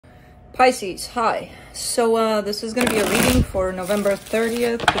Pisces, hi. So this is going to be a reading for November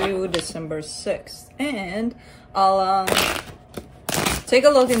 30th through December 6th. And I'll take a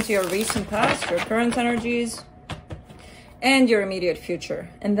look into your recent past, your current energies, and your immediate future.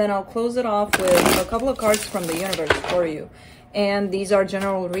 And then I'll close it off with a couple of cards from the universe for you. And these are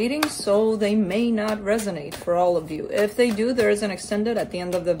general readings, so they may not resonate for all of you. If they do, there is an extended at the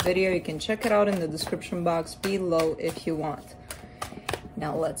end of the video. You can check it out in the description box below if you want.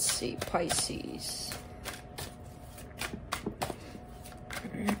 Now let's see, Pisces.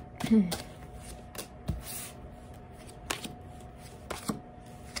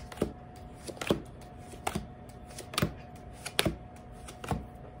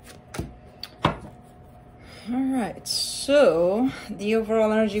 Alright, so the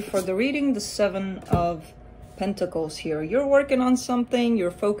overall energy for the reading, the Seven of Pentacles here. You're working on something,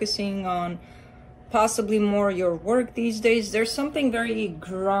 you're focusing on possibly more your work these days. There's something very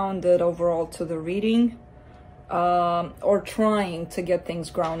grounded overall to the reading, or trying to get things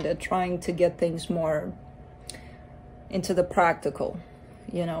grounded, trying to get things more into the practical,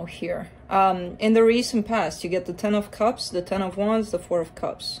 you know, here. In the recent past, you get the Ten of Cups, the Ten of Wands, the Four of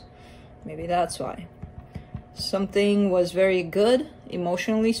Cups. Maybe that's why. Something was very good,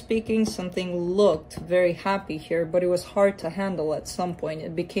 emotionally speaking. Something looked very happy here, but it was hard to handle at some point.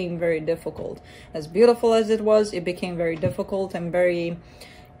 It became very difficult. As beautiful as it was, it became very difficult and very...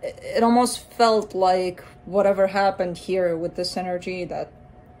 It almost felt like whatever happened here with this energy that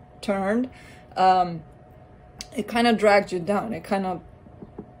turned, it kind of dragged you down. It kind of,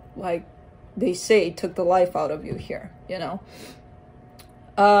 like they say, took the life out of you here, you know?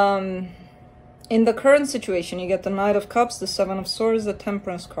 In the current situation, you get the Knight of Cups, the Seven of Swords, the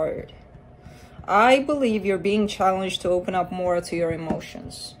Temperance card. I believe you're being challenged to open up more to your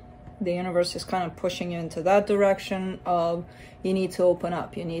emotions. The universe is kind of pushing you into that direction of you need to open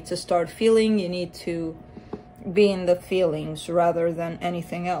up. You need to start feeling. You need to be in the feelings rather than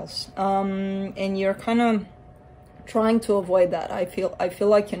anything else. And you're kind of trying to avoid that. I feel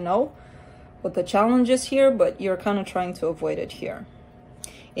like you know what the challenge is here, but you're kind of trying to avoid it here.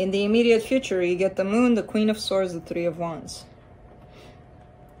 In the immediate future, you get the Moon, the Queen of Swords, the Three of Wands.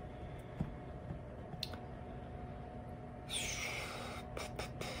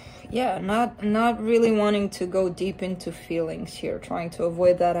 Yeah, not really wanting to go deep into feelings here, trying to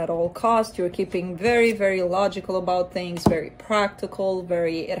avoid that at all costs. You're keeping very, very logical about things, very practical,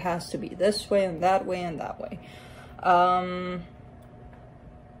 very, it has to be this way and that way and that way.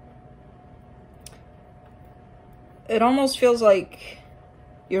 It almost feels like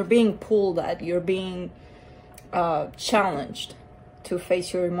you're being pulled at, you're being challenged to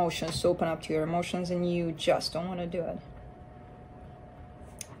face your emotions, to open up to your emotions, and you just don't want to do it.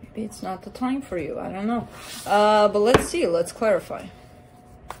 Maybe it's not the time for you, I don't know. But let's see, let's clarify.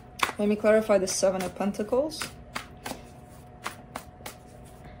 Let me clarify the Seven of Pentacles.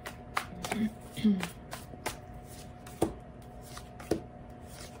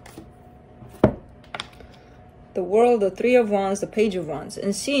 The World, the Three of Wands, the Page of Wands.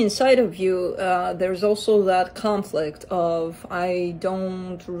 And see, inside of you, there's also that conflict of, I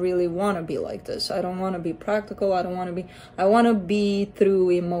don't really want to be like this. I don't want to be practical. I want to be through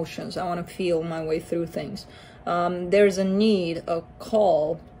emotions. I want to feel my way through things. There's a need, a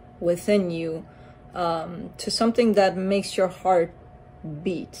call within you to something that makes your heart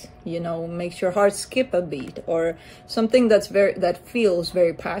beat, you know, makes your heart skip a beat, or something that feels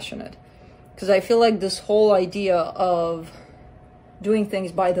very passionate. Because I feel like this whole idea of doing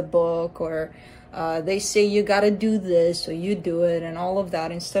things by the book, or they say you gotta do this, so you do it, and all of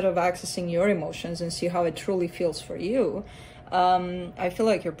that, instead of accessing your emotions and see how it truly feels for you, I feel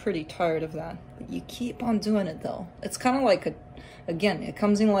like you're pretty tired of that. But you keep on doing it, though. It's kind of like, again, it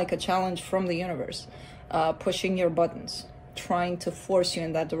comes in like a challenge from the universe, pushing your buttons, trying to force you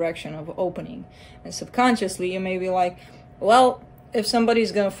in that direction of opening. And subconsciously, you may be like, well, if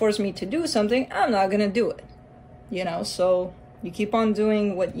somebody's going to force me to do something, I'm not going to do it, you know? So you keep on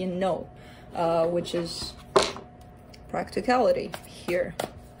doing what you know, which is practicality here.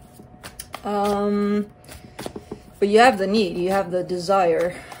 But you have the need, you have the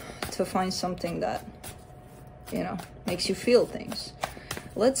desire to find something that, you know, makes you feel things.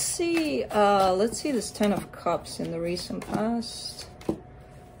 Let's see this Ten of Cups in the recent past.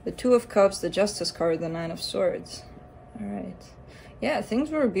 The Two of Cups, the Justice card, the Nine of Swords. All right. Yeah, things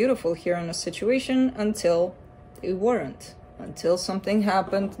were beautiful here in a situation until they weren't. Until something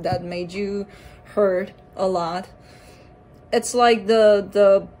happened that made you hurt a lot. It's like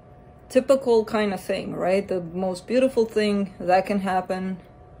the typical kind of thing, right? The most beautiful thing that can happen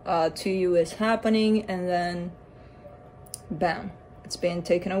to you is happening, and then bam, it's being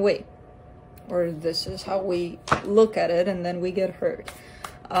taken away. or this is how we look at it, and then we get hurt.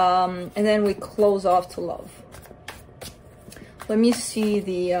 And then we close off to love. Let me see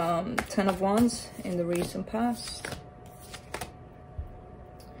the 10 of Wands in the recent past.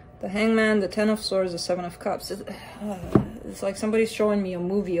 The Hangman, the 10 of Swords, the 7 of Cups. It's like somebody's showing me a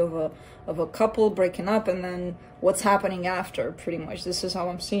movie of a couple breaking up and then what's happening after, pretty much. This is how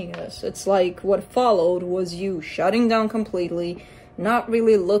I'm seeing this. It's like what followed was you shutting down completely, not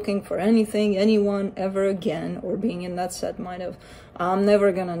really looking for anything, anyone ever again, or being in that set mind of, I'm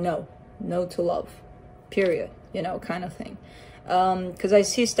never gonna know. No to love. Period. You know, kind of thing. Because I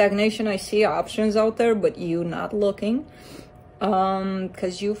see stagnation, I see options out there, but you not looking.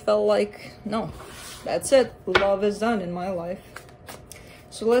 Because you felt like, no, that's it. Love is done in my life.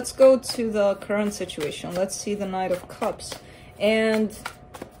 So let's go to the current situation. Let's see the Knight of Cups. And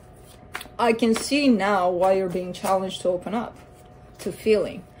I can see now why you're being challenged to open up to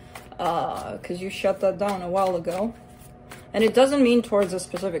feeling. Because you shut that down a while ago. And it doesn't mean towards a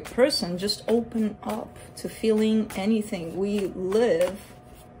specific person. Just open up to feeling anything.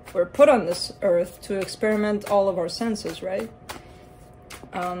 We're put on this earth to experiment all of our senses, right?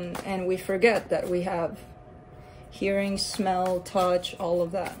 And we forget that we have hearing, smell, touch, all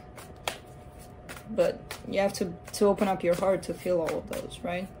of that. But you have to open up your heart to feel all of those,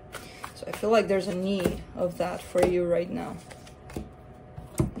 right? So I feel like there's a need of that for you right now.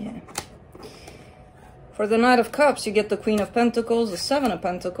 Yeah. For the Knight of Cups, you get the Queen of Pentacles, the 7 of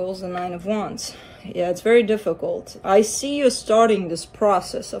Pentacles, the 9 of Wands. Yeah, it's very difficult. I see you starting this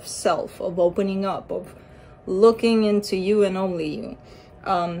process of self, of opening up, of looking into you and only you.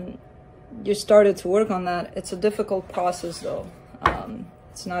 You started to work on that. It's a difficult process, though.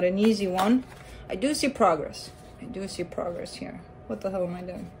 It's not an easy one. I do see progress. I do see progress here. What the hell am I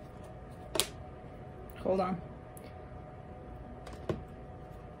doing? Hold on.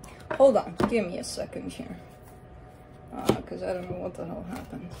 Hold on, give me a second here. Because I don't know what the hell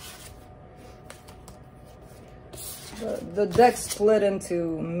happened. The deck split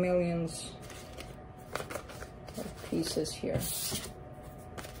into millions of pieces here.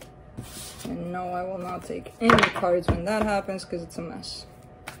 And no, I will not take any cards when that happens because it's a mess.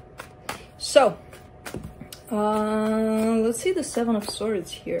 So, let's see the 7 of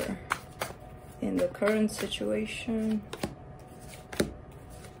Swords here in the current situation.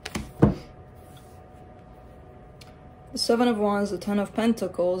 The 7 of Wands, the 10 of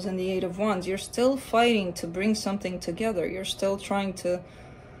Pentacles, and the 8 of Wands. You're still fighting to bring something together. You're still trying to...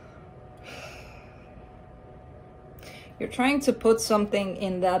 You're trying to put something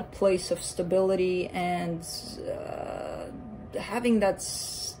in that place of stability and having that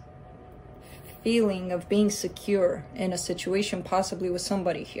feeling of being secure in a situation, possibly with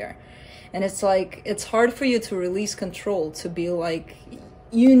somebody here. And it's like, it's hard for you to release control, to be like,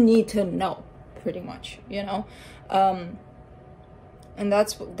 you need to know, pretty much, you know? And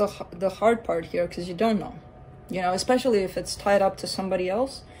that's the hard part here, because you don't know, you know, especially if it's tied up to somebody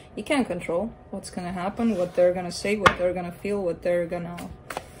else. You can't control what's going to happen, what they're going to say, what they're going to feel, what they're going to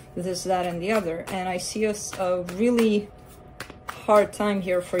this, that, and the other. And I see a really hard time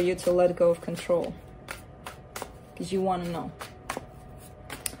here for you to let go of control, because you want to know.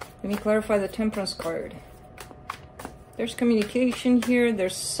 Let me clarify the Temperance card. There's communication here.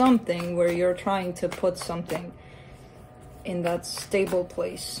 There's something where you're trying to put something in that stable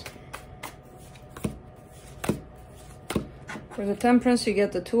place. For the Temperance, you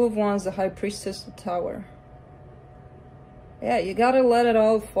get the 2 of Wands, the High Priestess, the Tower. Yeah, you gotta let it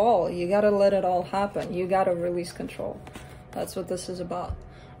all fall. You gotta let it all happen. You gotta release control. That's what this is about.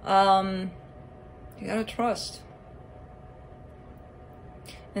 You gotta trust.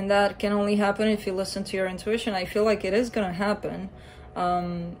 And that can only happen if you listen to your intuition. I feel like it is gonna happen.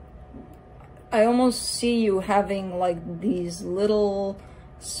 I almost see you having like these little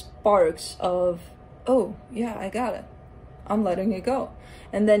sparks of, oh, yeah, I got it. I'm letting it go.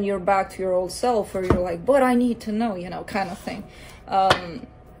 And then you're back to your old self where you're like, but I need to know, you know, kind of thing.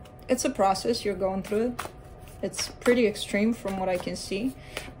 It's a process. You're going through it. It's pretty extreme from what I can see.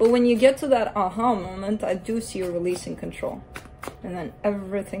 But when you get to that aha moment, I do see you releasing control. And then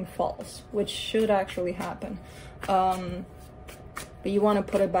everything falls, which should actually happen. But you want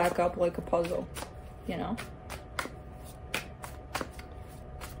to put it back up like a puzzle, you know?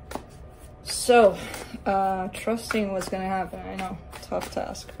 So, trusting what's going to happen. I know, tough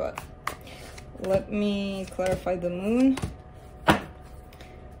task, but let me clarify the Moon.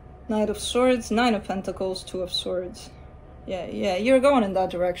 Knight of Swords, 9 of Pentacles, 2 of Swords. Yeah, you're going in that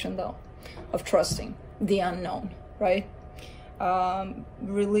direction, though, of trusting the unknown, right?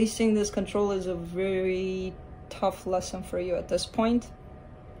 Releasing this control is a very tough lesson for you at this point.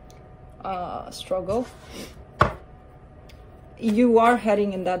 struggle. You are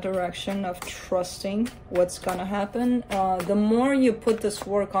heading in that direction of trusting what's gonna happen. The more you put this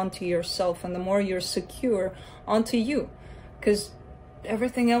work onto yourself and the more you're secure onto you, because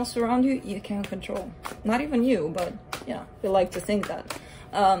everything else around you, you can't control. Not even you, but yeah, you like to think that.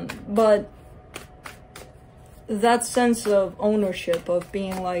 But that sense of ownership of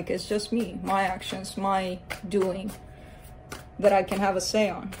being like, it's just me, my actions, my doing, that I can have a say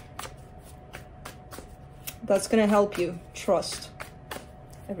on. That's gonna help you trust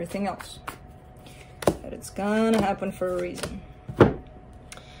everything else. That it's gonna happen for a reason.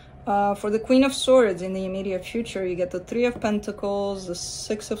 For the Queen of Swords in the immediate future, you get the Three of Pentacles, the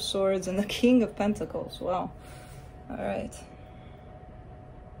Six of Swords, and the King of Pentacles. Wow. All right.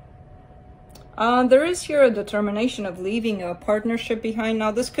 There is here a determination of leaving a partnership behind.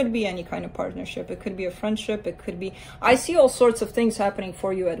 Now, this could be any kind of partnership. It could be a friendship. It could be... I see all sorts of things happening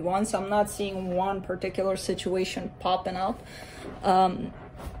for you at once. I'm not seeing one particular situation popping up.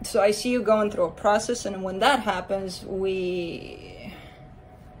 So I see you going through a process, and when that happens,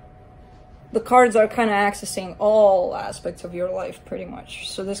 the cards are kind of accessing all aspects of your life, pretty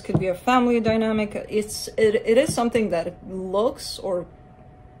much. So this could be a family dynamic. It is something that looks, or...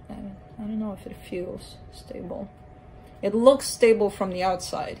 I don't know if it feels stable. It looks stable from the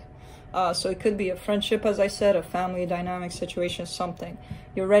outside. So it could be a friendship, as I said, a family dynamic situation, something.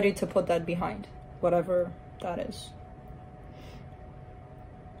 You're ready to put that behind, whatever that is.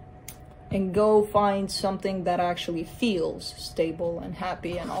 And go find something that actually feels stable and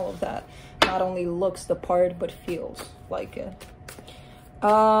happy and all of that. Not only looks the part, but feels like it.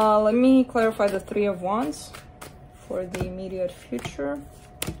 Let me clarify the Three of Wands for the immediate future.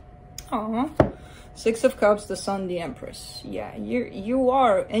 Six of Cups, the Sun, the Empress. Yeah, you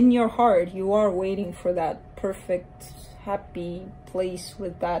are in your heart, you are waiting for that perfect happy place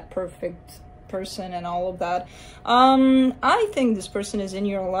with that perfect person and all of that. I think this person is in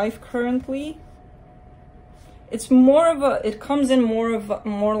your life currently. It's more of a, it comes in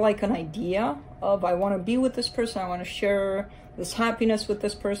more like an idea of, I want to be with this person, I want to share this happiness with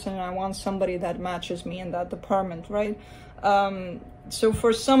this person, and I want somebody that matches me in that department, right? So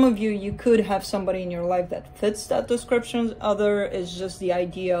for some of you, you could have somebody in your life that fits that description. Other is just the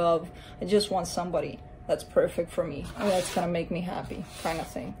idea of, I just want somebody that's perfect for me, and that's gonna make me happy, kind of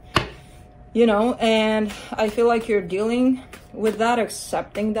thing. You know, and I feel like you're dealing with that,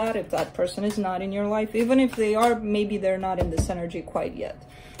 accepting that if that person is not in your life, even if they are, maybe they're not in this energy quite yet.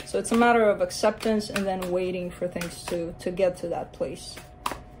 So it's a matter of acceptance and then waiting for things to get to that place.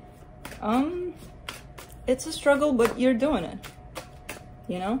 It's a struggle, but you're doing it.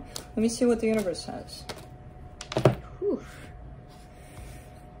 You know? Let me see what the universe says. Whew.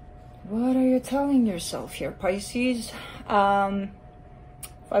 What are you telling yourself here, Pisces? Five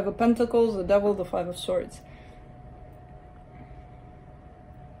of Pentacles, the Devil, the Five of Swords.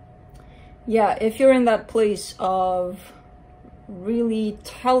 Yeah, if you're in that place of really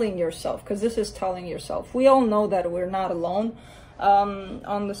telling yourself, because this is telling yourself. We all know that we're not alone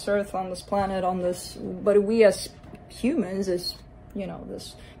on this earth, on this planet, on this, but we as humans, as, you know,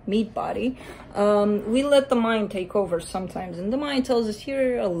 this meat body, we let the mind take over sometimes, and the mind tells us,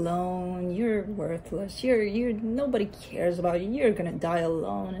 you're alone, you're worthless, you're nobody cares about you, you're gonna die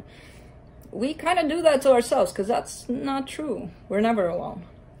alone. We kind of do that to ourselves, because that's not true. We're never alone.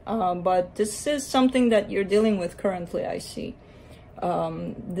 But this is something that you're dealing with currently, I see.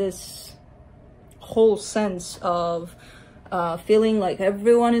 This whole sense of feeling like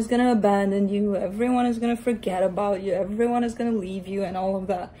everyone is going to abandon you, everyone is going to forget about you, everyone is going to leave you, and all of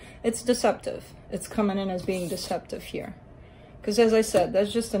that. It's deceptive. It's coming in as being deceptive here. Because as I said,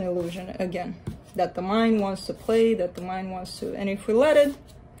 that's just an illusion, again, that the mind wants to play, that the mind wants to, and if we let it,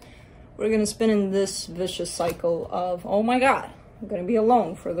 we're going to spin in this vicious cycle of, oh my God, I'm going to be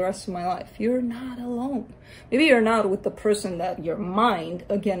alone for the rest of my life. You're not alone. Maybe you're not with the person that your mind,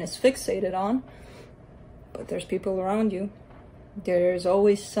 again, is fixated on, but there's people around you. There's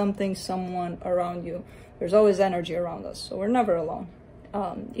always something, someone around you. There's always energy around us, so we're never alone.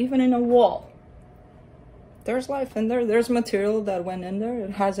 Even in a wall, there's life in there. There's material that went in there.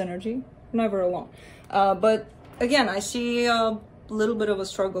 It has energy. Never alone. But again, I see a little bit of a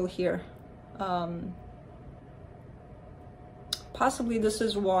struggle here. Possibly this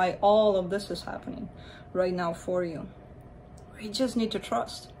is why all of this is happening right now for you. You just need to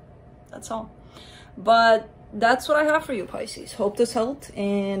trust. That's all. But that's what I have for you, Pisces. Hope this helped,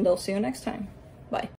 and I'll see you next time. Bye.